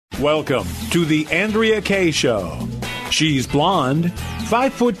Welcome to the Andrea Kaye Show. She's blonde,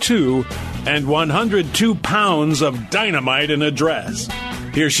 5'2", and 102 pounds of dynamite in a dress.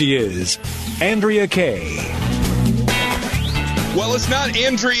 Here she is, Andrea Kaye. Well, it's not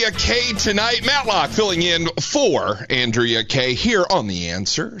Andrea Kaye tonight. Matlock filling in for Andrea Kaye here on The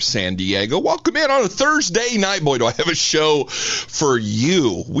Answer, San Diego. Welcome in on a Thursday night. Boy, do I have a show for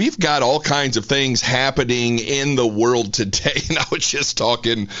you. We've got all kinds of things happening in the world today. And I was just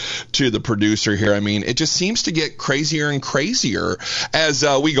talking to the producer here. I mean, it just seems to get crazier and crazier as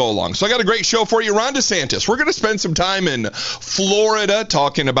we go along. So I got a great show for you. Ron DeSantis. We're going to spend some time in Florida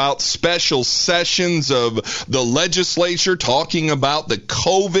talking about special sessions of the legislature, talking about the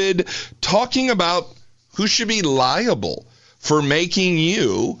COVID, talking about who should be liable for making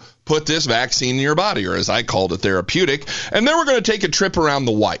you put this vaccine in your body, or as I called it, therapeutic. And then we're going to take a trip around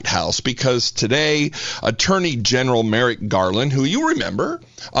the White House because today, Attorney General Merrick Garland, who you remember,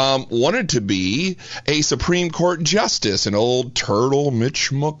 wanted to be a Supreme Court justice, and old turtle Mitch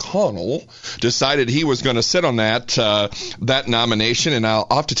McConnell decided he was going to sit on that nomination. And I'll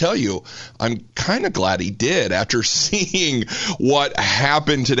have to tell you, I'm kind of glad he did after seeing what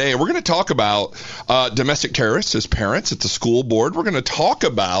happened today. We're going to talk about domestic terrorists as parents at the school board. We're going to talk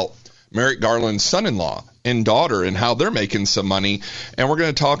about Merrick Garland's son-in-law and daughter and how they're making some money. And we're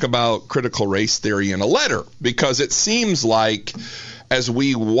going to talk about critical race theory in a letter, because it seems like as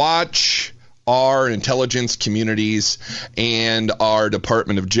we watch our intelligence communities and our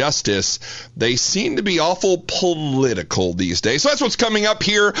Department of Justice, they seem to be awful political these days. So that's what's coming up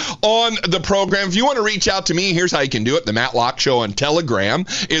here on the program. If you want to reach out to me, here's how you can do it. The Matlock Show on Telegram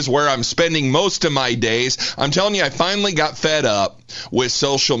is where I'm spending most of my days. I'm telling you, I finally got fed up with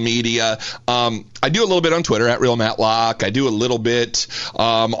social media. I do a little bit on Twitter at Real Matlock. I do a little bit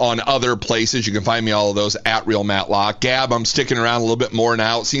on other places. You can find me all of those at Real Matlock. Gab, I'm sticking around a little bit more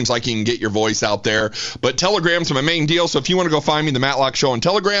now. It seems like you can get your voice out there. But Telegram's my main deal. So if you want to go find me, the Matlock Show on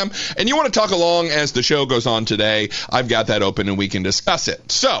Telegram, and you want to talk along as the show goes on today, I've got that open and we can discuss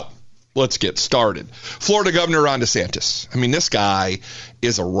it. So let's get started. Florida Governor Ron DeSantis. I mean, this guy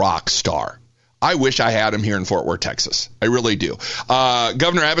is a rock star. I wish I had him here in Fort Worth, Texas. I really do.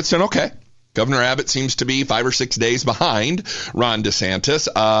 Governor Abbott's done okay. Governor Abbott seems to be 5 or 6 days behind Ron DeSantis.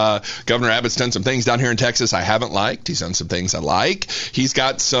 Governor Abbott's done some things down here in Texas I haven't liked. He's done some things I like. He's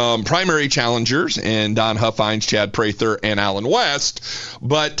got some primary challengers in Don Huffines, Chad Prather, and Allen West.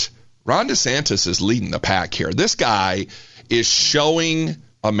 But Ron DeSantis is leading the pack here. This guy is showing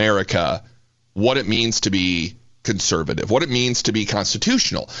America what it means to be conservative, what it means to be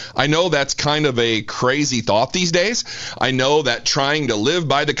constitutional. I know that's kind of a crazy thought these days. I know that trying to live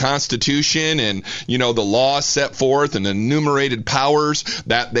by the Constitution and, the laws set forth and the enumerated powers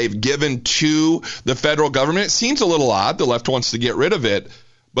that they've given to the federal government, it seems a little odd. The left wants to get rid of it.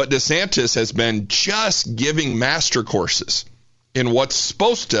 But DeSantis has been just giving master courses in what's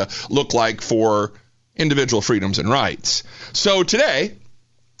supposed to look like for individual freedoms and rights. So today,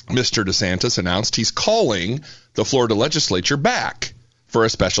 Mr. DeSantis announced he's calling the Florida legislature back for a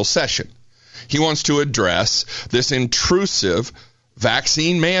special session. He wants to address this intrusive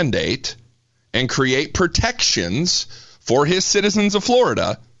vaccine mandate and create protections for his citizens of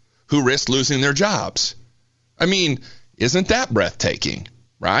Florida who risk losing their jobs. I mean, isn't that breathtaking,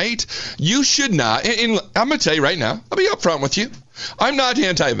 right? You should not, and I'm going to tell you right now, I'll be upfront with you. I'm not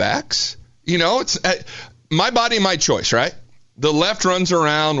anti-vax. It's my body, my choice, right? The left runs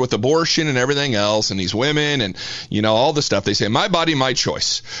around with abortion and everything else and these women and, all the stuff. They say, my body, my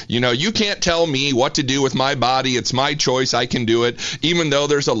choice. You can't tell me what to do with my body. It's my choice. I can do it, even though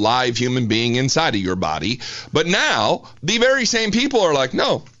there's a live human being inside of your body. But now the very same people are like,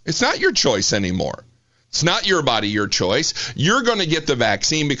 no, it's not your choice anymore. It's not your body, your choice. You're going to get the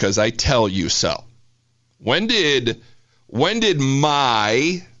vaccine because I tell you so. Let me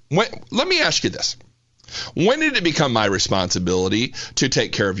ask you this. When did it become my responsibility to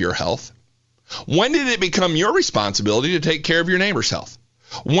take care of your health? When did it become your responsibility to take care of your neighbor's health?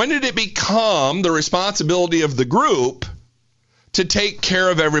 When did it become the responsibility of the group to take care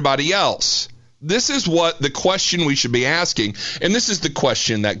of everybody else? This is what the question we should be asking, and this is the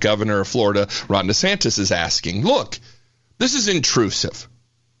question that Governor of Florida, Ron DeSantis, is asking. Look, this is intrusive.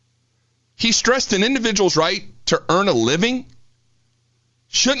 He stressed an individual's right to earn a living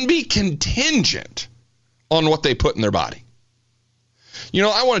shouldn't be contingent on what they put in their body.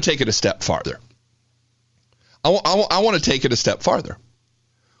 I want to take it a step farther. I want to take it a step farther.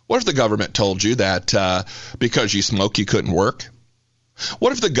 What if the government told you that because you smoke, you couldn't work?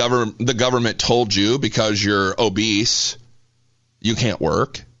 What if the government told you because you're obese, you can't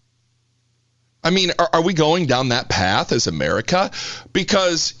work? I mean, are we going down that path as America?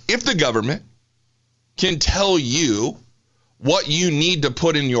 Because if the government can tell you what you need to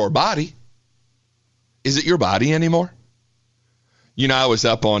put in your body, is it your body anymore? You know, I was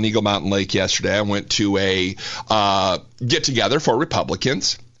up on Eagle Mountain Lake yesterday. I went to a get-together for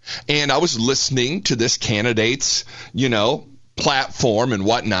Republicans, and I was listening to this candidate's, platform and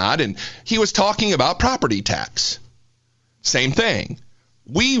whatnot, and he was talking about property tax. Same thing.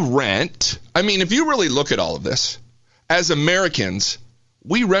 We rent. I mean, if you really look at all of this, as Americans,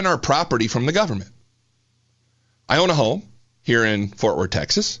 we rent our property from the government. I own a home here in Fort Worth,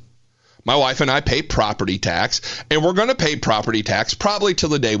 Texas. My wife and I pay property tax, and we're going to pay property tax probably till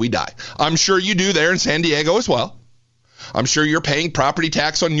the day we die. I'm sure you do there in San Diego as well. I'm sure you're paying property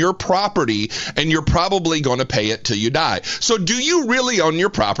tax on your property, and you're probably going to pay it till you die. So do you really own your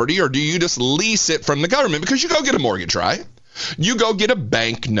property, or do you just lease it from the government? Because you go get a mortgage, right? You go get a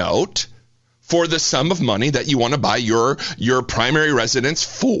bank note for the sum of money that you want to buy your primary residence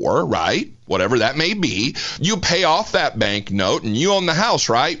for, right? Whatever that may be. You pay off that bank note and you own the house,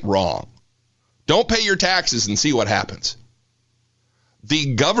 right? Wrong. Don't pay your taxes and see what happens.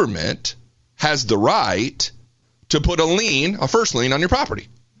 The government has the right to put a first lien on your property.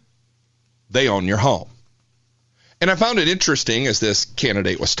 They own your home. And I found it interesting as this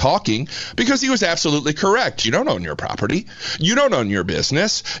candidate was talking, because he was absolutely correct. You don't own your property. You don't own your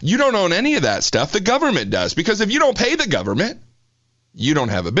business. You don't own any of that stuff. The government does. Because if you don't pay the government, you don't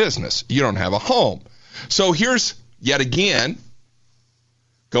have a business. You don't have a home. So here's, yet again,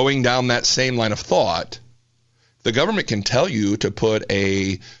 going down that same line of thought. The government can tell you to put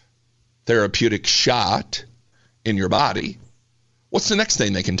a therapeutic shot in your body. What's the next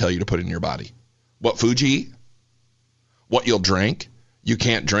thing they can tell you to put in your body? What food you eat? What you'll drink. You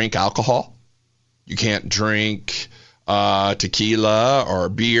can't drink alcohol. You can't drink tequila or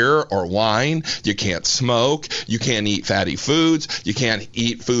beer or wine. You can't smoke. You can't eat fatty foods. You can't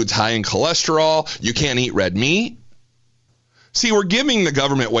eat foods high in cholesterol. You can't eat red meat. See, we're giving the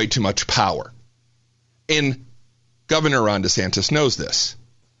government way too much power. And Governor Ron DeSantis knows this.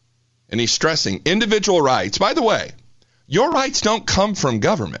 And he's stressing individual rights. By the way, your rights don't come from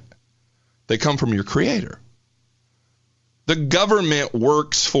government. They come from your creator. The government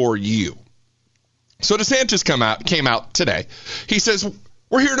works for you. So DeSantis came out today. He says,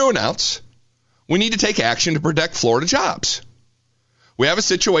 we're here to announce we need to take action to protect Florida jobs. We have a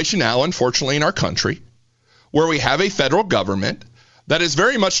situation now, unfortunately, in our country where we have a federal government that is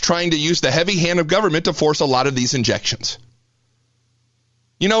very much trying to use the heavy hand of government to force a lot of these injections.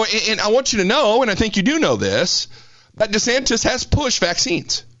 And I want you to know, and I think you do know this, that DeSantis has pushed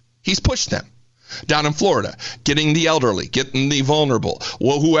vaccines. He's pushed them. Down in Florida, getting the elderly, getting the vulnerable,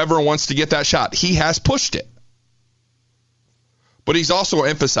 whoever wants to get that shot, he has pushed it. But he's also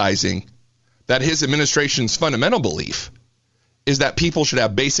emphasizing that his administration's fundamental belief is that people should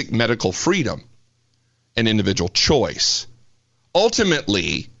have basic medical freedom and individual choice.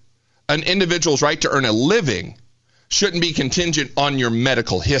 Ultimately, an individual's right to earn a living shouldn't be contingent on your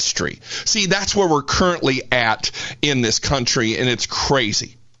medical history. See, that's where we're currently at in this country, and it's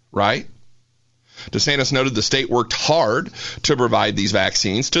crazy, right? DeSantis noted the state worked hard to provide these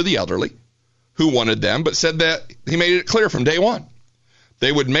vaccines to the elderly who wanted them, but said that he made it clear from day one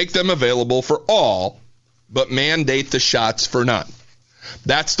they would make them available for all, but mandate the shots for none.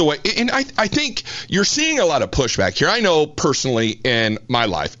 That's the way. And I think you're seeing a lot of pushback here. I know personally in my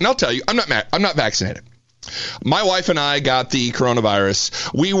life, and I'll tell you, I'm not vaccinated. My wife and I got the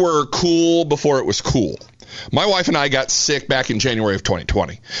coronavirus. We were cool before it was cool. My wife and I got sick back in January of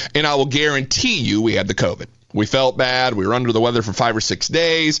 2020, and I will guarantee you we had the COVID. We felt bad. We were under the weather for 5 or 6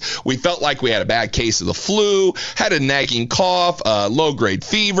 days. We felt like we had a bad case of the flu, had a nagging cough, a low-grade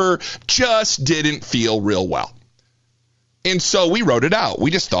fever, just didn't feel real well. And so we wrote it out. We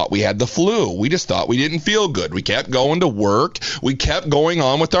just thought we had the flu. We just thought we didn't feel good. We kept going to work. We kept going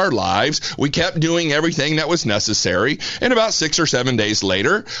on with our lives. We kept doing everything that was necessary. And about 6 or 7 days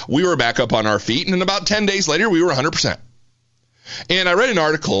later, we were back up on our feet. And about 10 days later, we were 100%. And I read an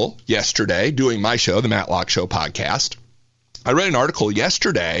article yesterday doing my show, the Matlock Show podcast. I read an article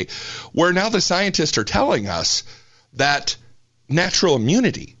yesterday where now the scientists are telling us that natural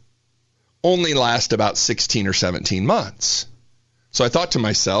immunity only last about 16 or 17 months. So I thought to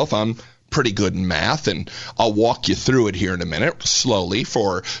myself, I'm pretty good in math, and I'll walk you through it here in a minute, slowly,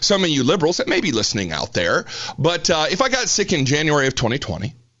 for some of you liberals that may be listening out there. But if I got sick in January of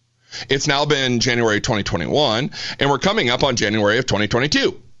 2020, it's now been January 2021, and we're coming up on January of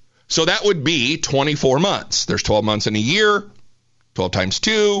 2022. So that would be 24 months. There's 12 months in a year, 12 times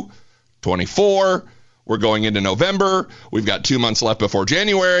 2, 24. We're going into November. We've got 2 months left before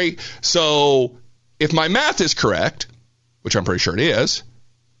January. So if my math is correct, which I'm pretty sure it is,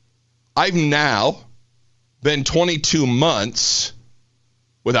 I've now been 22 months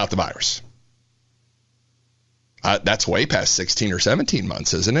without the virus. That's way past 16 or 17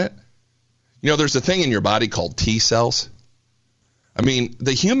 months, isn't it? You know, there's a thing in your body called T cells. I mean,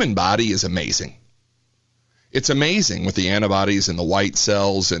 the human body is amazing. It's amazing with the antibodies and the white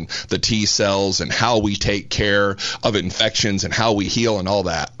cells and the T cells and how we take care of infections and how we heal and all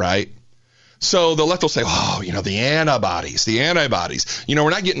that, right? So the left will say, oh, you know, the antibodies. You know, we're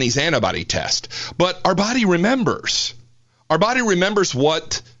not getting these antibody tests. But our body remembers. Our body remembers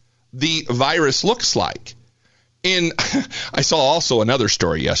what the virus looks like. And I saw also another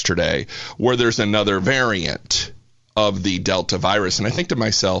story yesterday where there's another variant of the Delta virus. And I think to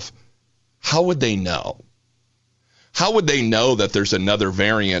myself, how would they know? How would they know that there's another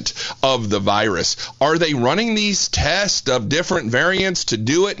variant of the virus? Are they running these tests of different variants to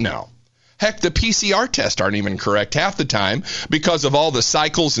do it? No. Heck, the PCR tests aren't even correct half the time because of all the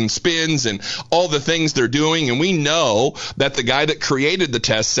cycles and spins and all the things they're doing. And we know that the guy that created the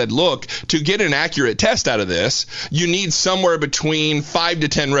test said, look, to get an accurate test out of this, you need somewhere between 5 to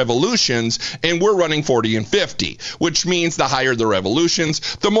 10 revolutions, and we're running 40 and 50, which means the higher the revolutions,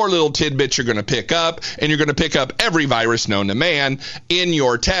 the more little tidbits you're going to pick up, and you're going to pick up every virus known to man in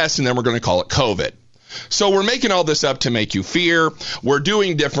your test, and then we're going to call it COVID. So we're making all this up to make you fear. We're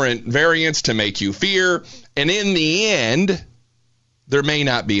doing different variants to make you fear. And in the end, there may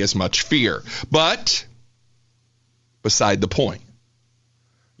not be as much fear. But beside the point,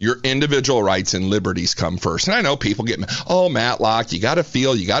 your individual rights and liberties come first. And I know people get, oh, Matlock, you got to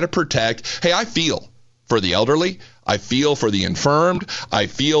feel, you got to protect. Hey, I feel for the elderly. I feel for the infirmed. I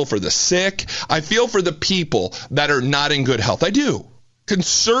feel for the sick. I feel for the people that are not in good health. I do.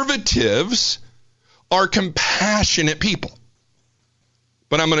 Conservatives are compassionate people.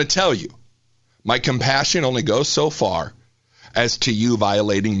 But I'm going to tell you, my compassion only goes so far as to you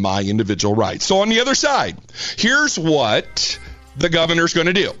violating my individual rights. So on the other side, here's what the governor's going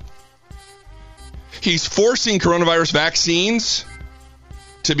to do. He's forcing coronavirus vaccines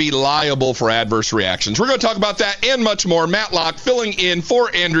to be liable for adverse reactions. We're going to talk about that and much more. Matlock filling in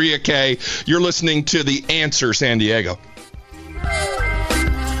for Andrea Kaye. You're listening to The Answer San Diego.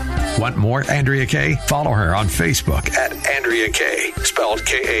 Want more Andrea Kaye? Follow her on Facebook at Andrea Kaye, spelled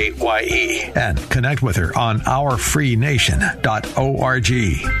Kaye, and connect with her on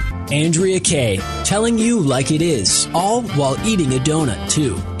ourfreenation.org. Andrea Kaye, telling you like it is, all while eating a donut,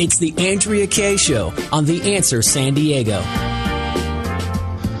 too. It's the Andrea Kaye Show on The Answer San Diego.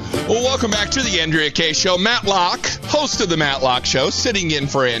 Well, welcome back to the Andrea Kaye Show. Matlock, host of the Matlock Show, sitting in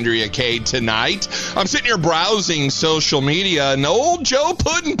for Andrea Kaye tonight. I'm sitting here browsing social media, and old Joe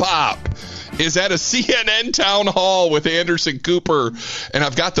Puddin' Pop is at a CNN town hall with Anderson Cooper, and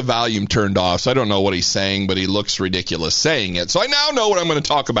I've got the volume turned off, so I don't know what he's saying, but he looks ridiculous saying it. So I now know what I'm going to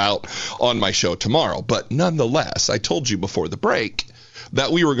talk about on my show tomorrow. But nonetheless, I told you before the break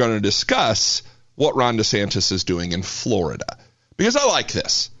that we were going to discuss what Ron DeSantis is doing in Florida, because I like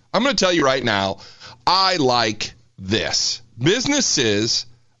this. I'm going to tell you right now, I like this. Businesses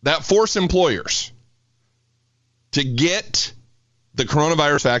that force employers to get the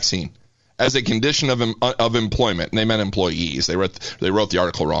coronavirus vaccine as a condition of employment, and they meant employees. They wrote the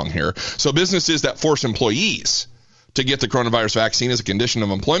article wrong here. So businesses that force employees to get the coronavirus vaccine as a condition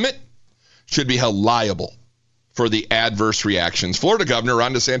of employment should be held liable for the adverse reactions. Florida Governor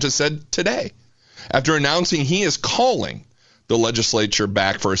Ron DeSantis said today, after announcing he is calling the legislature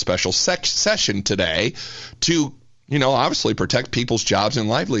back for a special session today to, obviously protect people's jobs and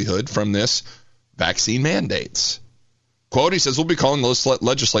livelihood from this vaccine mandates. Quote, he says, we'll be calling the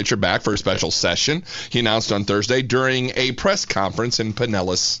legislature back for a special session, he announced on Thursday during a press conference in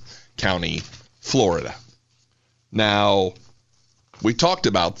Pinellas County, Florida. Now, we talked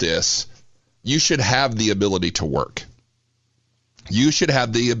about this. You should have the ability to work. You should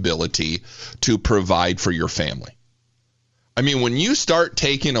have the ability to provide for your family. I mean, when you start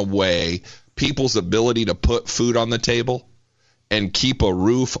taking away people's ability to put food on the table and keep a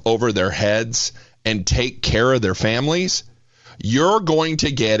roof over their heads and take care of their families, you're going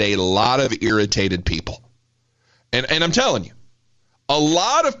to get a lot of irritated people. And I'm telling you, a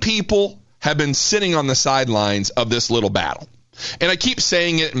lot of people have been sitting on the sidelines of this little battle. And I keep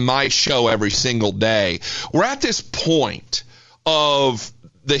saying it in my show every single day. We're at this point of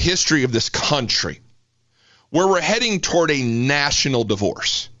the history of this country where we're heading toward a national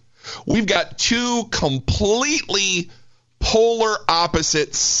divorce. We've got two completely polar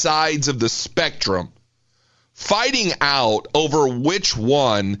opposite sides of the spectrum fighting out over which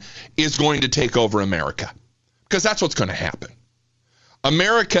one is going to take over America. Because that's what's going to happen.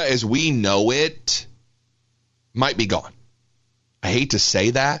 America as we know it might be gone. I hate to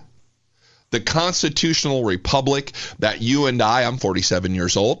say that. The constitutional republic that you and I'm 47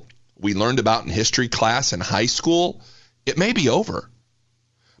 years old, we learned about in history class in high school, it may be over.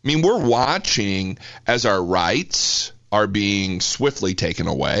 I mean, we're watching as our rights are being swiftly taken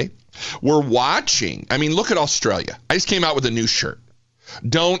away. We're watching. I mean, look at Australia. I just came out with a new shirt.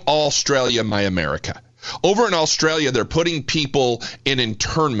 Don't Australia my America. Over in Australia, they're putting people in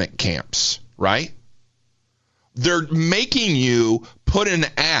internment camps, right? They're making you put an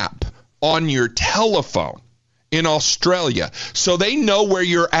app on your telephone in Australia so they know where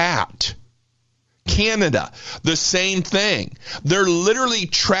you're at. Canada, the same thing. They're literally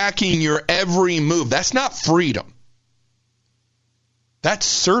tracking your every move. That's not freedom. That's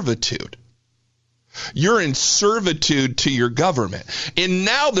servitude. You're in servitude to your government. And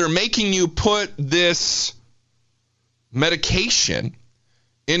now they're making you put this medication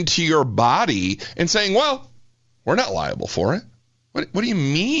into your body and saying, well, we're not liable for it. What do you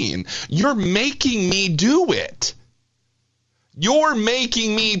mean? You're making me do it. You're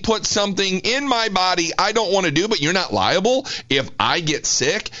making me put something in my body I don't want to do, but you're not liable. If I get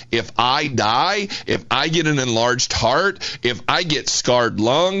sick, if I die, if I get an enlarged heart, if I get scarred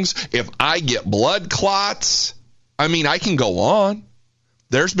lungs, if I get blood clots, I mean, I can go on.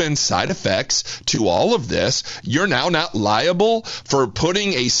 There's been side effects to all of this. You're now not liable for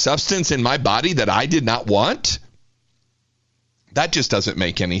putting a substance in my body that I did not want? That just doesn't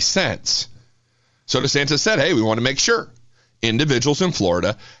make any sense. So DeSantis said, hey, we want to make sure individuals in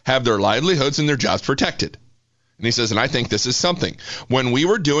Florida have their livelihoods and their jobs protected. And he says, and I think this is something. When we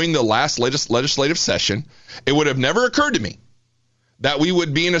were doing the latest legislative session, it would have never occurred to me that we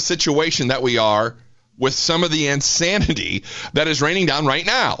would be in a situation that we are with some of the insanity that is raining down right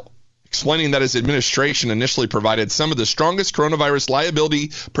now. Explaining that his administration initially provided some of the strongest coronavirus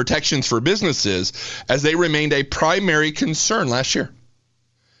liability protections for businesses as they remained a primary concern last year.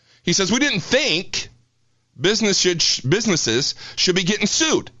 He says, we didn't think businesses should be getting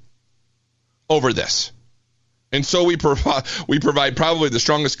sued over this. And so we provide probably the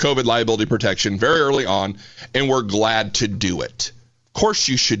strongest COVID liability protection very early on, and we're glad to do it. Of course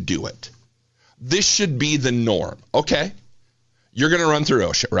you should do it. This should be the norm. Okay, you're going to run through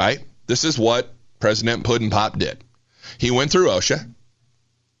OSHA, right? This is what President Puddin' Pop did. He went through OSHA,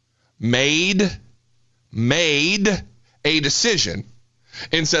 made a decision,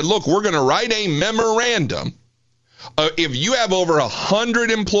 and said, look, we're going to write a memorandum. If you have over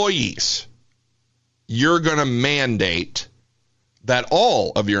 100 employees, you're going to mandate that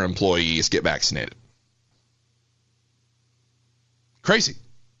all of your employees get vaccinated. Crazy,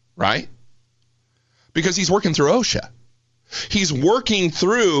 right? Because he's working through OSHA. He's working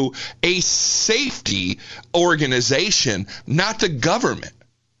through a safety organization, not the government.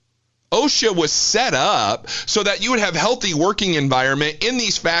 OSHA was set up so that you would have healthy working environment in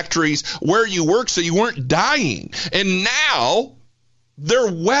these factories where you work so you weren't dying. And now they're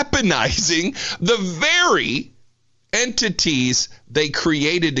weaponizing the very entities they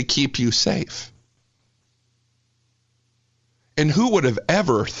created to keep you safe. And who would have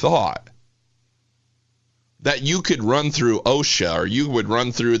ever thought that you could run through OSHA or you would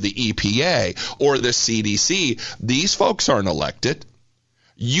run through the EPA or the CDC? These folks aren't elected.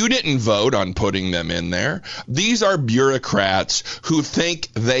 You didn't vote on putting them in there. These are bureaucrats who think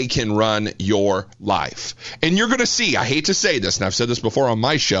they can run your life. And you're going to see, I hate to say this, and I've said this before on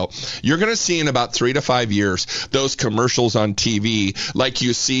my show, you're going to see in about 3 to 5 years those commercials on TV like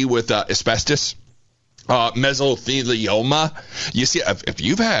you see with asbestos. Mesothelioma. You see, if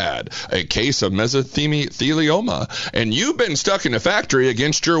you've had a case of mesothelioma and you've been stuck in a factory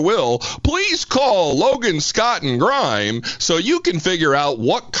against your will, please call Logan, Scott, and Grime so you can figure out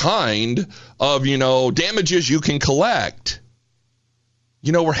what kind of, damages you can collect.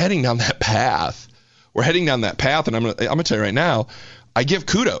 We're heading down that path. And I'm gonna tell you right now, I give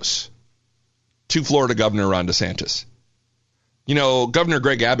kudos to Florida Governor Ron DeSantis. Governor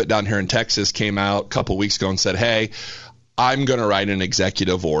Greg Abbott down here in Texas came out a couple weeks ago and said, hey, I'm going to write an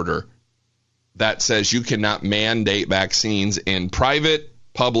executive order that says you cannot mandate vaccines in private,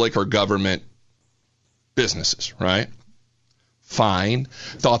 public, or government businesses, right? Fine.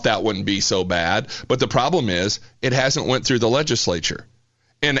 Thought that wouldn't be so bad. But the problem is it hasn't went through the legislature.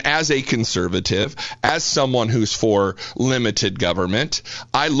 And as a conservative, as someone who's for limited government,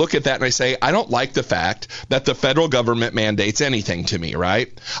 I look at that and I say, I don't like the fact that the federal government mandates anything to me,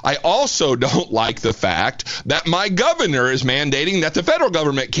 right? I also don't like the fact that my governor is mandating that the federal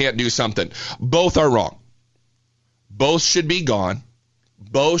government can't do something. Both are wrong. Both should be gone.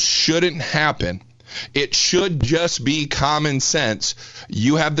 Both shouldn't happen. It should just be common sense.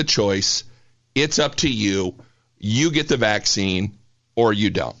 You have the choice. It's up to you. You get the vaccine or you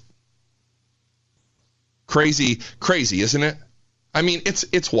don't. Crazy, isn't it? I mean,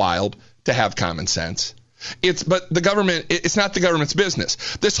 it's wild to have common sense. But the government, it's not the government's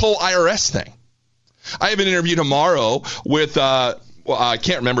business. This whole IRS thing. I have an interview tomorrow with, I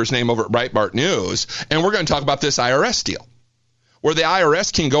can't remember his name, over at Breitbart News, and we're going to talk about this IRS deal, where the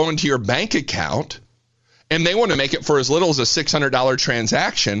IRS can go into your bank account, and they want to make it for as little as a $600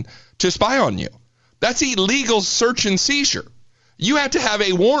 transaction to spy on you. That's illegal search and seizure. You have to have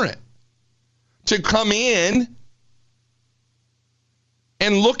a warrant to come in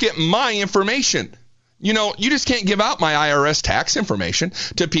and look at my information. You know, you just can't give out my IRS tax information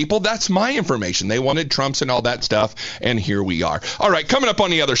to people. That's my information. They wanted Trump's and all that stuff, and here we are. All right, coming up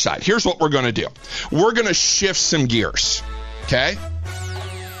on the other side, here's what we're going to do. We're going to shift some gears, okay?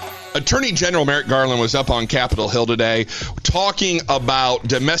 Attorney General Merrick Garland was up on Capitol Hill today talking about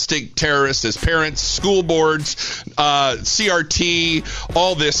domestic terrorists as parents, school boards, CRT,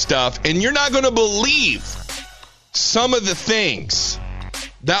 all this stuff. And you're not going to believe some of the things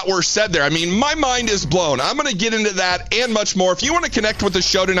that were said there. I mean, my mind is blown. I'm going to get into that and much more. If you want to connect with the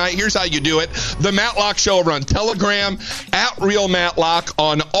show tonight, here's how you do it. The Matlock Show over on Telegram, at Real Matlock,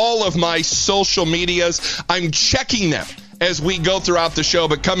 on all of my social medias. I'm checking them as we go throughout the show.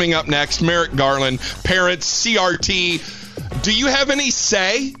 But coming up next, Merrick Garland, parents, CRT. Do you have any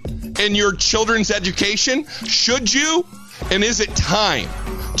say in your children's education? Should you? And is it time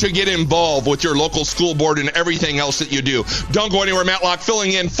to get involved with your local school board and everything else that you do? Don't go anywhere. Matlock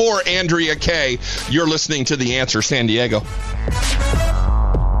filling in for Andrea Kaye. You're listening to The Answer San Diego.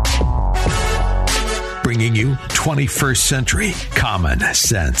 Bringing you 21st century common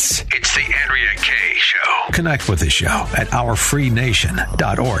sense. It's the Andrea Kaye Show. Connect with the show at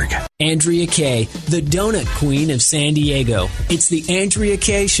ourfreenation.org. Andrea Kaye, the donut queen of San Diego. It's the Andrea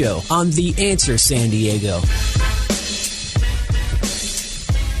Kaye Show on The Answer San Diego.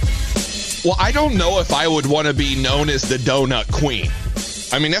 Well, I don't know if I would want to be known as the donut queen.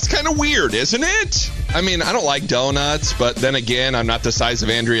 I mean, that's kind of weird, isn't it? I mean, I don't like donuts, but then again, I'm not the size of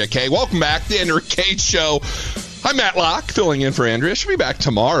Andrea Kaye. Welcome back to the Andrea Kaye Show. I'm Matt Locke, filling in for Andrea. She'll be back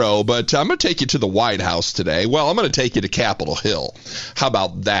tomorrow, but I'm going to take you to the White House today. Well, I'm going to take you to Capitol Hill. How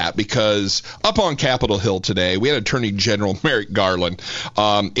about that? Because up on Capitol Hill today, we had Attorney General Merrick Garland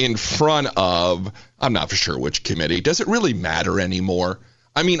in front of, I'm not for sure which committee. Does it really matter anymore?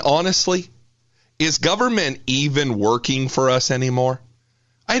 I mean, honestly, is government even working for us anymore?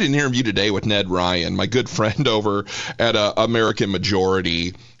 I had an interview today with Ned Ryan, my good friend over at American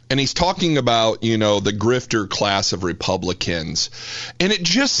Majority, and he's talking about, you know, the grifter class of Republicans. And it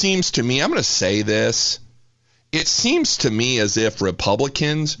just seems to me, I'm going to say this, it seems to me as if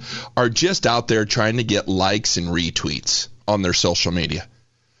Republicans are just out there trying to get likes and retweets on their social media.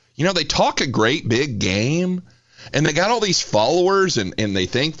 You know, they talk a great big game, and they got all these followers, and they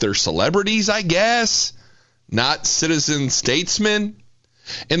think they're celebrities, I guess, not citizen statesmen.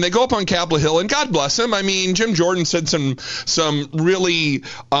 And they go up on Capitol Hill, and God bless them. I mean, Jim Jordan said some really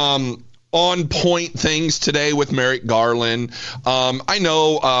on-point things today with Merrick Garland. I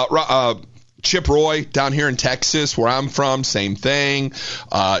know Chip Roy down here in Texas, where I'm from, same thing.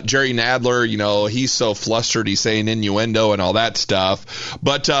 Jerry Nadler, you know, he's so flustered, he's saying innuendo and all that stuff.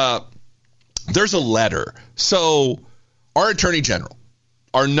 But there's a letter. So our Attorney General,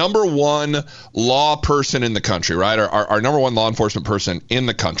 our number one law person in the country, right? Our number one law enforcement person in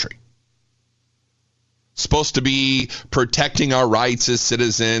the country, supposed to be protecting our rights as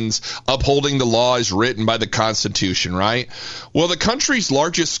citizens, upholding the law as written by the Constitution, right? Well, the country's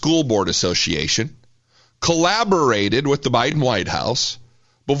largest school board association collaborated with the Biden White House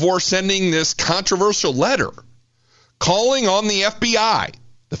before sending this controversial letter calling on the FBI,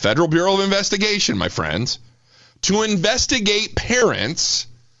 the Federal Bureau of Investigation, my friends, to investigate parents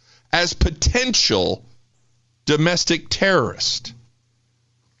as potential domestic terrorists.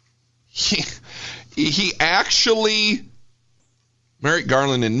 He actually, Merrick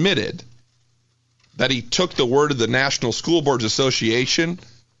Garland admitted that he took the word of the National School Boards Association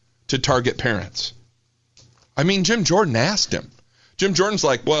to target parents. I mean, Jim Jordan asked him. Jim Jordan's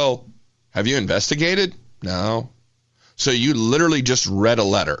like, well, have you investigated? No. So you literally just read a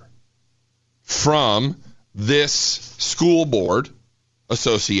letter from this school board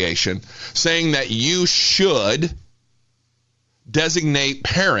association saying that you should designate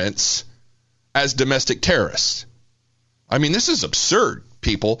parents as domestic terrorists. I mean, this is absurd,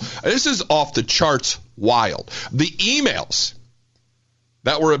 people. This is off the charts wild. The emails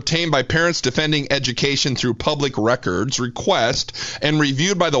that were obtained by parents defending education through public records request and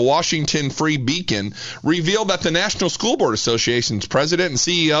reviewed by the Washington Free Beacon revealed that the National School Board Association's president and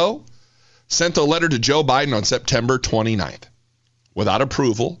CEO sent a letter to Joe Biden on September 29th without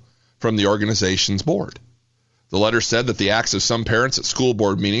approval from the organization's board. The letter said that the acts of some parents at school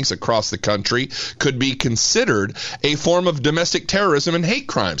board meetings across the country could be considered a form of domestic terrorism and hate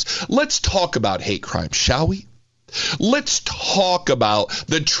crimes. Let's talk about hate crimes, shall we? Let's talk about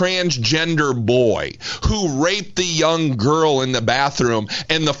the transgender boy who raped the young girl in the bathroom,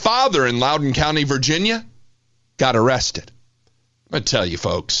 and the father in Loudoun County, Virginia, got arrested. I'm going to tell you,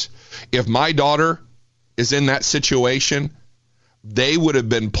 folks, if my daughter is in that situation, they would have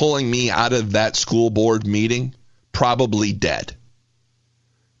been pulling me out of that school board meeting probably dead.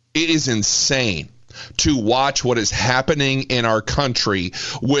 It is insane to watch what is happening in our country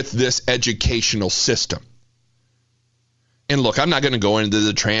with this educational system. And look, I'm not going to go into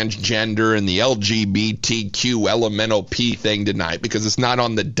the transgender and the LGBTQ elemental P thing tonight because it's not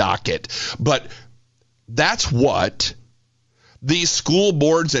on the docket. But that's what these school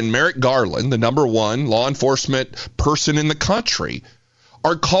boards and Merrick Garland, the number one law enforcement person in the country,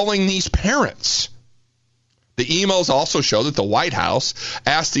 are calling these parents. The emails also show that the White House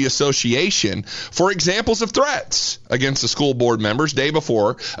asked the association for examples of threats against the school board members day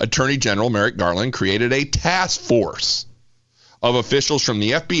before Attorney General Merrick Garland created a task force of officials from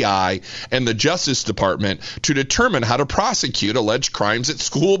the FBI and the Justice Department to determine how to prosecute alleged crimes at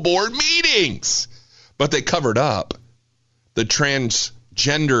school board meetings. But they covered up the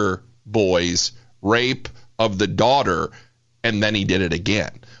transgender boy's rape of the daughter, and then he did it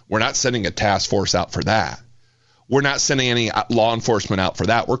again. We're not sending a task force out for that. We're not sending any law enforcement out for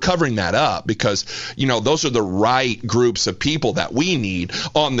that. We're covering that up because, those are the right groups of people that we need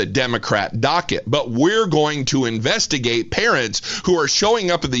on the Democrat docket. But we're going to investigate parents who are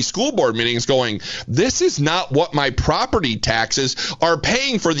showing up at these school board meetings going, this is not what my property taxes are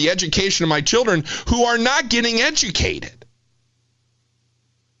paying for the education of my children who are not getting educated.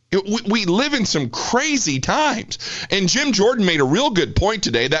 We live in some crazy times. And Jim Jordan made a real good point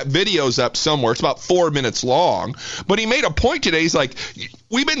today. That video's up somewhere. It's about 4 minutes long. But he made a point today. He's like,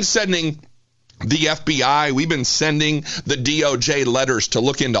 we've been sending the FBI, we've been sending the DOJ letters to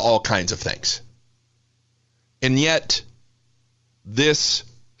look into all kinds of things. And yet, this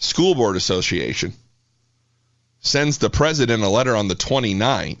school board association sends the president a letter on the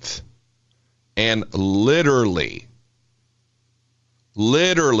 29th, and literally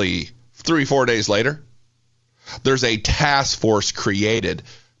 3-4 days later, there's a task force created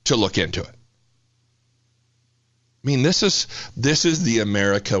to look into it. I mean, this is the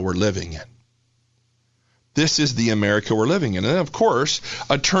America we're living in. This is the America we're living in. And of course,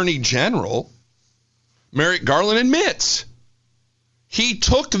 Attorney General Merrick Garland admits he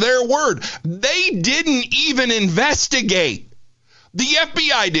took their word. They didn't even investigate. The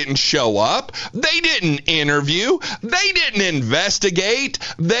FBI didn't show up. They didn't interview. They didn't investigate.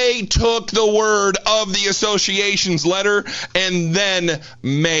 They took the word of the association's letter and then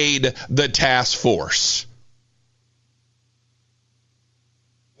made the task force.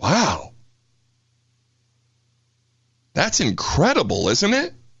 Wow. That's incredible, isn't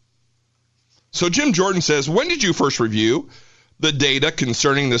it? So Jim Jordan says, when did you first review the data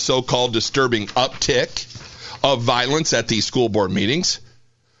concerning the so-called disturbing uptick of violence at these school board meetings?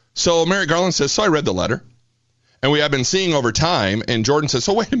 So Merrick Garland says, so I read the letter, and we have been seeing over time. And Jordan says,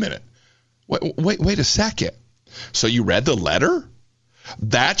 so wait a minute. Wait a second. So you read the letter?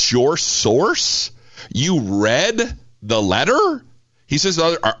 That's your source? You read the letter? He says,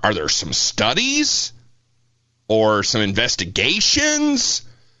 are there some studies or some investigations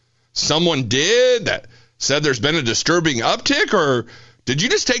someone did that said there's been a disturbing uptick, or did you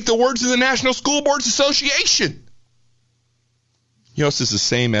just take the words of the National School Boards Association? This is the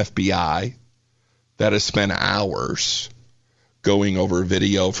same FBI that has spent hours going over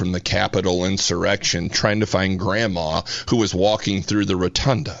video from the Capitol insurrection trying to find grandma who was walking through the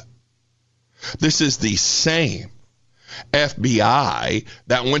rotunda. This is the same FBI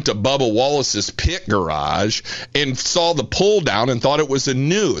that went to Bubba Wallace's pit garage and saw the pull down and thought it was a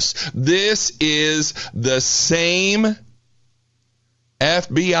noose. This is the same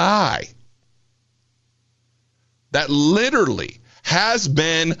FBI that literally has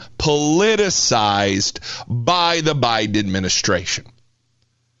been politicized by the Biden administration.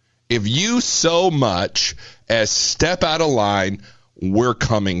 If you so much as step out of line, we're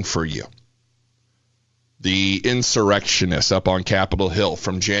coming for you. The insurrectionists up on Capitol Hill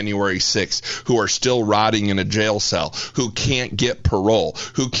from January 6th who are still rotting in a jail cell, who can't get parole,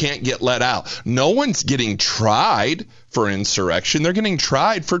 who can't get let out. No one's getting tried for insurrection. They're getting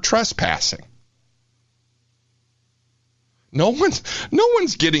tried for trespassing. No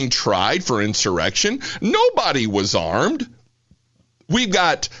one's getting tried for insurrection. Nobody was armed. We've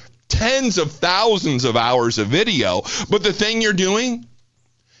got tens of thousands of hours of video, but the thing you're doing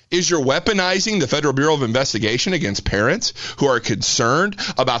is you're weaponizing the Federal Bureau of Investigation against parents who are concerned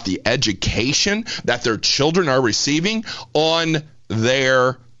about the education that their children are receiving on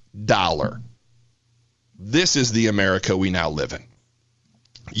their dollar. This is the America we now live in.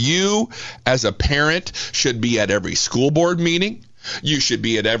 You, as a parent, should be at every school board meeting. You should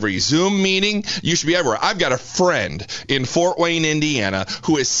be at every Zoom meeting. You should be everywhere. I've got a friend in Fort Wayne, Indiana,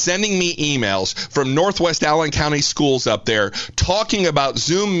 who is sending me emails from Northwest Allen County schools up there talking about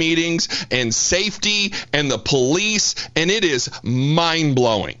Zoom meetings and safety and the police, and it is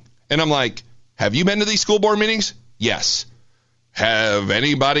mind-blowing. And I'm like, have you been to these school board meetings? Yes. Have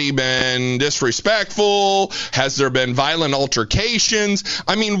anybody been disrespectful? Has there been violent altercations?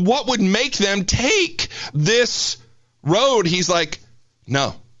 I mean, what would make them take this road? He's like,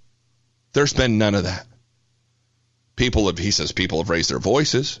 no, there's been none of that. He says people have raised their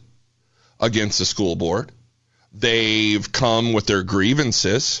voices against the school board. They've come with their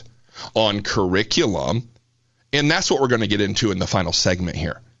grievances on curriculum. And that's what we're going to get into in the final segment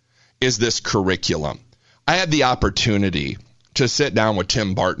here, is this curriculum. I had the opportunity to sit down with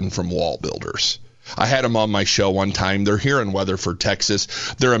Tim Barton from Wall Builders. I had him on my show one time. They're here in Weatherford,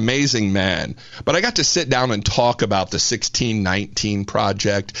 Texas. They're amazing men. But I got to sit down and talk about the 1619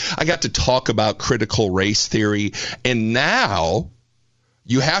 project. I got to talk about critical race theory. And now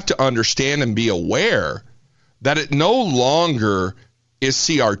you have to understand and be aware that it no longer is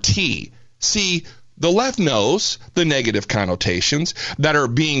CRT. See, the left knows the negative connotations that are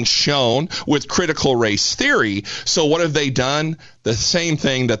being shown with critical race theory. So what have they done? The same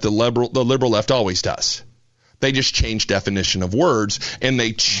thing that the liberal left always does. They just change definition of words, and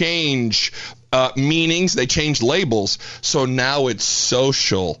they change meanings. They change labels. So now it's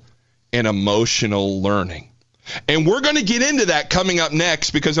social and emotional learning. And we're going to get into that coming up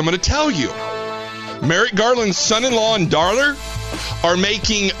next, because I'm going to tell you, Merrick Garland's son-in-law and daughter are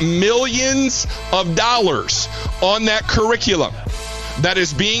making millions of dollars on that curriculum that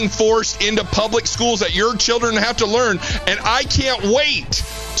is being forced into public schools that your children have to learn. And I can't wait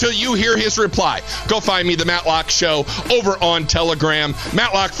till you hear his reply. Go find me, The Matlock Show, over on Telegram.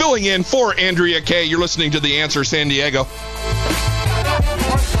 Matlock filling in for Andrea Kaye. You're listening to The Answer San Diego.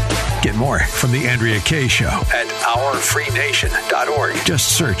 Get more from The Andrea Kaye Show at OurFreeNation.org.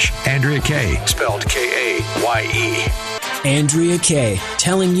 Just search Andrea Kaye, spelled Kaye. Andrea Kaye,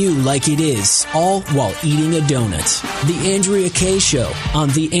 telling you like it is, all while eating a donut. The Andrea Kaye Show on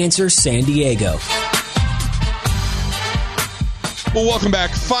The Answer San Diego. Well, welcome back.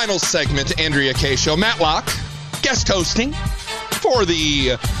 Final segment, Andrea Kaye Show. Matlock, guest hosting for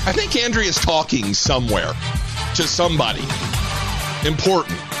I think Andrea's talking somewhere to somebody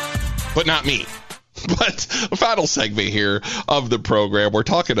important, but not me. But final segment here of the program, we're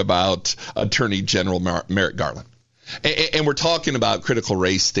talking about Attorney General Merrick Garland. And we're talking about critical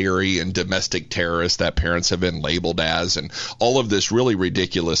race theory and domestic terrorists that parents have been labeled as, and all of this really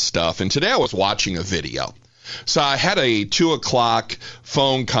ridiculous stuff. And today I was watching a video. So I had a 2:00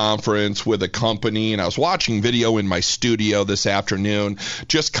 phone conference with a company, and I was watching video in my studio this afternoon,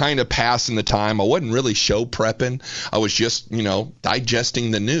 just kind of passing the time. I wasn't really show prepping. I was just,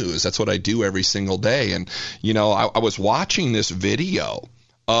 digesting the news. That's what I do every single day. And, I was watching this video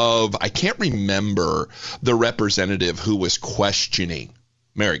of, I can't remember the representative who was questioning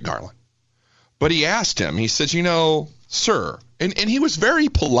Merrick Garland. But he asked him, he says, sir, and he was very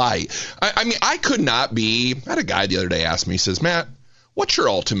polite. I mean, I could not be, I had a guy the other day ask me, he says, Matt, what's your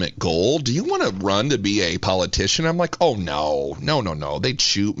ultimate goal? Do you want to run to be a politician? I'm like, oh, no. They'd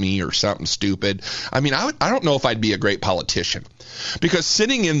shoot me or something stupid. I mean, I don't know if I'd be a great politician. Because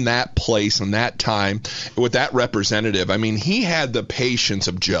sitting in that place and that time with that representative, I mean, he had the patience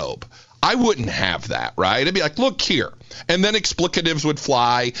of Job. I wouldn't have that, right? I'd be like, look here. And then explicatives would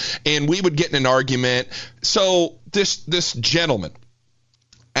fly, and we would get in an argument. So this gentleman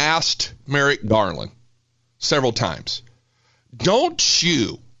asked Merrick Garland several times, don't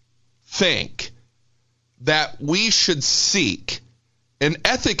you think that we should seek an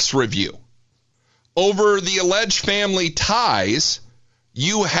ethics review over the alleged family ties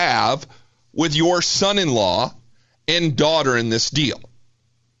you have with your son-in-law and daughter in this deal?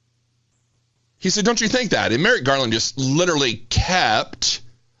 He said, don't you think that? And Merrick Garland just literally kept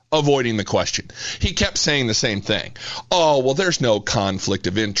avoiding the question. He kept saying the same thing. Oh, well, there's no conflict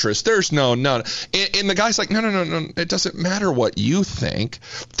of interest. There's no. And the guy's like, no. It doesn't matter what you think.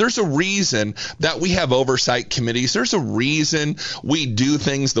 There's a reason that we have oversight committees. There's a reason we do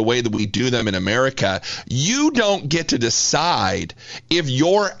things the way that we do them in America. You don't get to decide if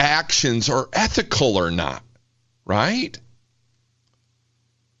your actions are ethical or not, right?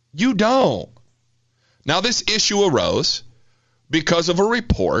 You don't. Now, this issue arose because of a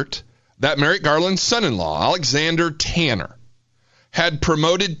report that Merrick Garland's son-in-law, Alexander Tanner, had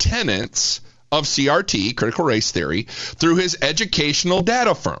promoted tenets of CRT, critical race theory, through his educational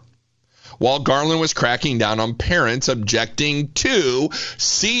data firm, while Garland was cracking down on parents objecting to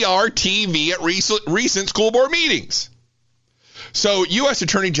CRTV at recent school board meetings. So, U.S.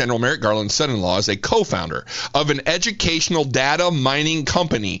 Attorney General Merrick Garland's son-in-law is a co-founder of an educational data mining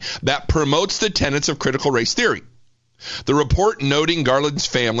company that promotes the tenets of critical race theory. The report noting Garland's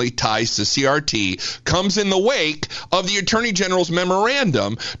family ties to CRT comes in the wake of the Attorney General's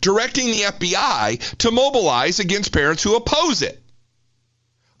memorandum directing the FBI to mobilize against parents who oppose it.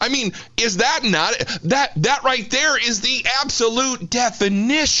 I mean, is that not that right there is the absolute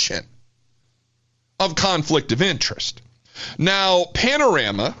definition of conflict of interest. Now,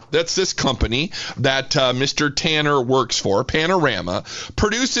 Panorama, that's this company that Mr. Tanner works for, Panorama,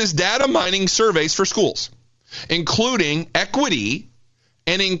 produces data mining surveys for schools, including equity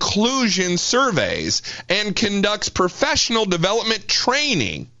and inclusion surveys, and conducts professional development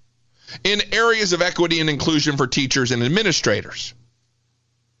training in areas of equity and inclusion for teachers and administrators.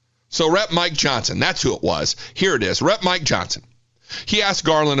 So Rep. Mike Johnson, that's who it was. Here it is, Rep. Mike Johnson. He asked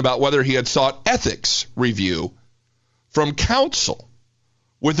Garland about whether he had sought ethics review from counsel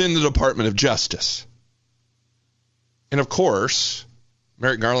within the Department of Justice. And of course,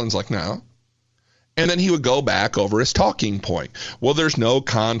 Merrick Garland's like, no. And then he would go back over his talking point. Well, there's no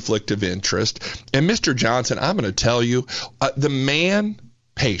conflict of interest. And Mr. Johnson, I'm going to tell you, the man,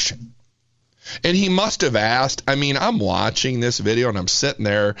 patient. And he must have asked, I mean, I'm watching this video and I'm sitting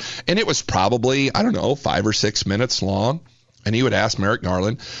there, and it was probably, 5 or 6 minutes long. And he would ask Merrick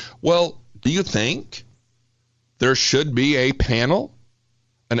Garland, well, do you think there should be a panel,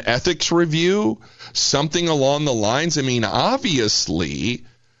 an ethics review, something along the lines? I mean, obviously,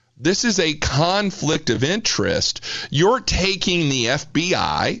 this is a conflict of interest. You're taking the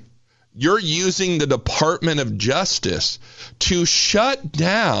FBI, you're using the Department of Justice to shut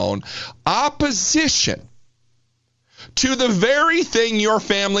down opposition to the very thing your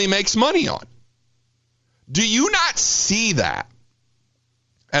family makes money on. Do you not see that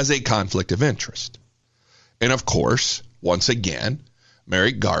as a conflict of interest? And of course, once again,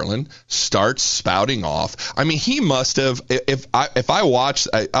 Merrick Garland starts spouting off. I mean, he must have, if I watched,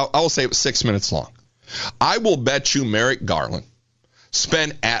 I will say it was 6 minutes long. I will bet you Merrick Garland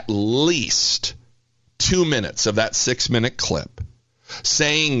spent at least 2 minutes of that 6 minute clip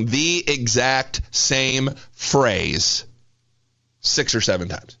saying the exact same phrase 6 or 7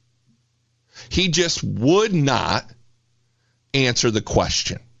 times. He just would not answer the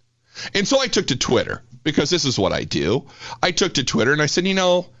question. And so I took to Twitter, because this is what I do. I took to Twitter and I said,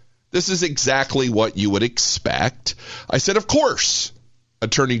 this is exactly what you would expect. I said, of course,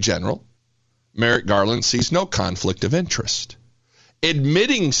 Attorney General Merrick Garland sees no conflict of interest.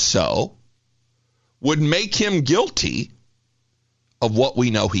 Admitting so would make him guilty of what we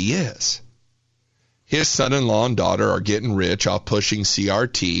know he is. His son-in-law and daughter are getting rich off pushing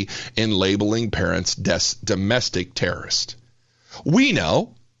CRT and labeling parents domestic terrorists. We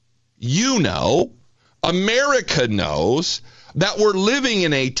know, you know, America knows that we're living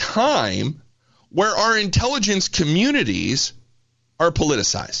in a time where our intelligence communities are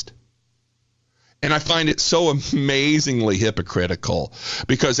politicized. And I find it so amazingly hypocritical,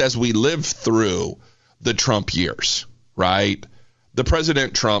 because as we live through the Trump years, right, the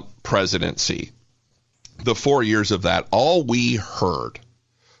President Trump presidency, the 4 years of that, all we heard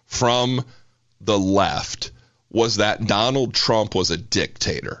from the left was that Donald Trump was a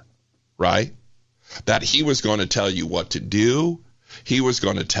dictator, right? That he was going to tell you what to do. He was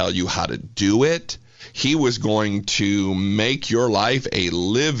going to tell you how to do it. He was going to make your life a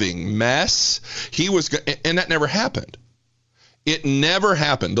living mess. And that never happened. It never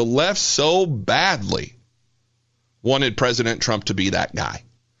happened. The left so badly wanted President Trump to be that guy.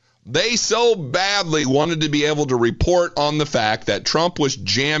 They so badly wanted to be able to report on the fact that Trump was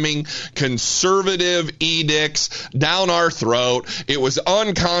jamming conservative edicts down our throat. It was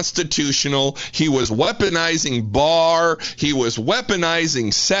unconstitutional. He was weaponizing Barr. He was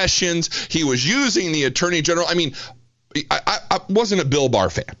weaponizing Sessions. He was using the Attorney General. I mean, I wasn't a Bill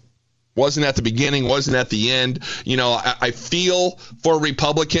Barr fan. Wasn't at the beginning, wasn't at the end. You know, I feel for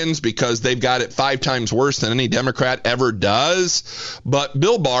Republicans because they've got it 5 times worse than any Democrat ever does. But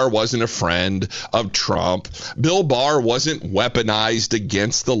Bill Barr wasn't a friend of Trump. Bill Barr wasn't weaponized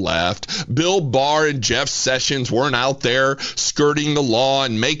against the left. Bill Barr and Jeff Sessions weren't out there skirting the law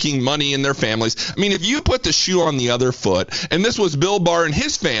and making money in their families. I mean, if you put the shoe on the other foot, and this was Bill Barr and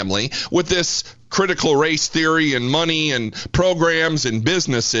his family with this critical race theory and money and programs and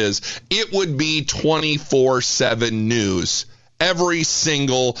businesses, it would be 24/7 news every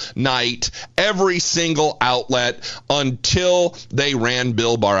single night, every single outlet until they ran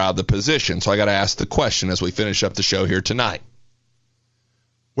Bill Barr out of the position. So I got to ask the question as we finish up the show here tonight.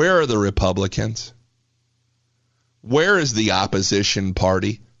 Where are the Republicans? Where is the opposition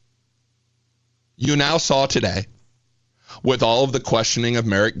party? You now saw today, with all of the questioning of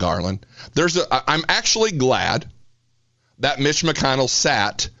Merrick Garland, I'm actually glad that Mitch McConnell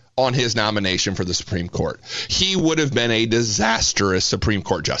sat on his nomination for the Supreme Court. He would have been a disastrous Supreme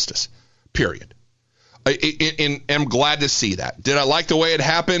Court justice, period. And I'm glad to see that. Did I like the way it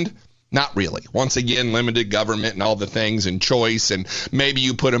happened? Not really. Once again, limited government and all the things and choice, and maybe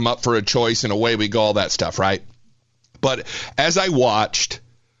you put him up for a choice and away we go, all that stuff, right? But as I watched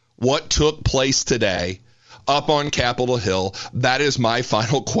what took place today up on Capitol Hill, that is my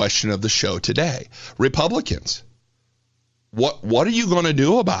final question of the show today. Republicans, what are you going to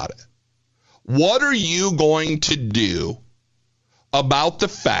do about it? What are you going to do about the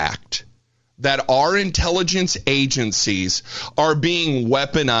fact that our intelligence agencies are being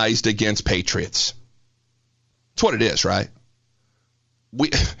weaponized against patriots? That's what it is, right?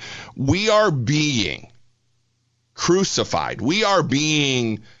 We are being crucified. We are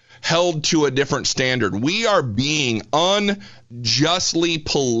being held to a different standard. We are being unjustly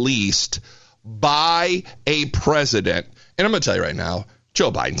policed by a president. And I'm going to tell you right now,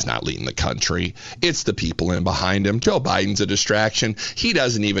 Joe Biden's not leading the country. It's the people in behind him. Joe Biden's a distraction. He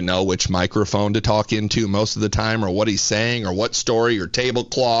doesn't even know which microphone to talk into most of the time, or what he's saying, or what story, or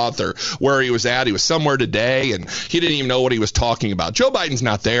tablecloth, or where he was at. He was somewhere today, and he didn't even know what he was talking about. Joe Biden's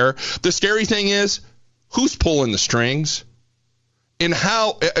not there. The scary thing is, who's pulling the strings? And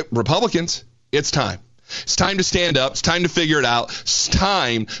how, Republicans, it's time. It's time to stand up. It's time to figure it out. It's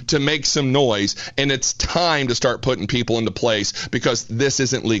time to make some noise. And it's time to start putting people into place, because this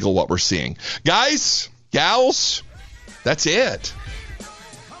isn't legal what we're seeing. Guys, gals, that's it.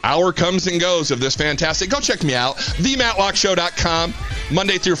 Hour comes and goes of this fantastic. Go check me out, thematlockshow.com.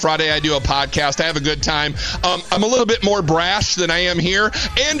 Monday through Friday, I do a podcast. I have a good time. I'm a little bit more brash than I am here.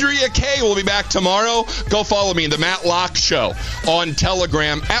 Andrea Kaye will be back tomorrow. Go follow me, The Matlock Show, on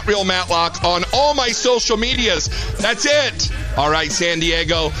Telegram, at Real Matlock, on all my social medias. That's it. All right, San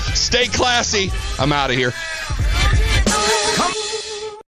Diego, stay classy. I'm out of here.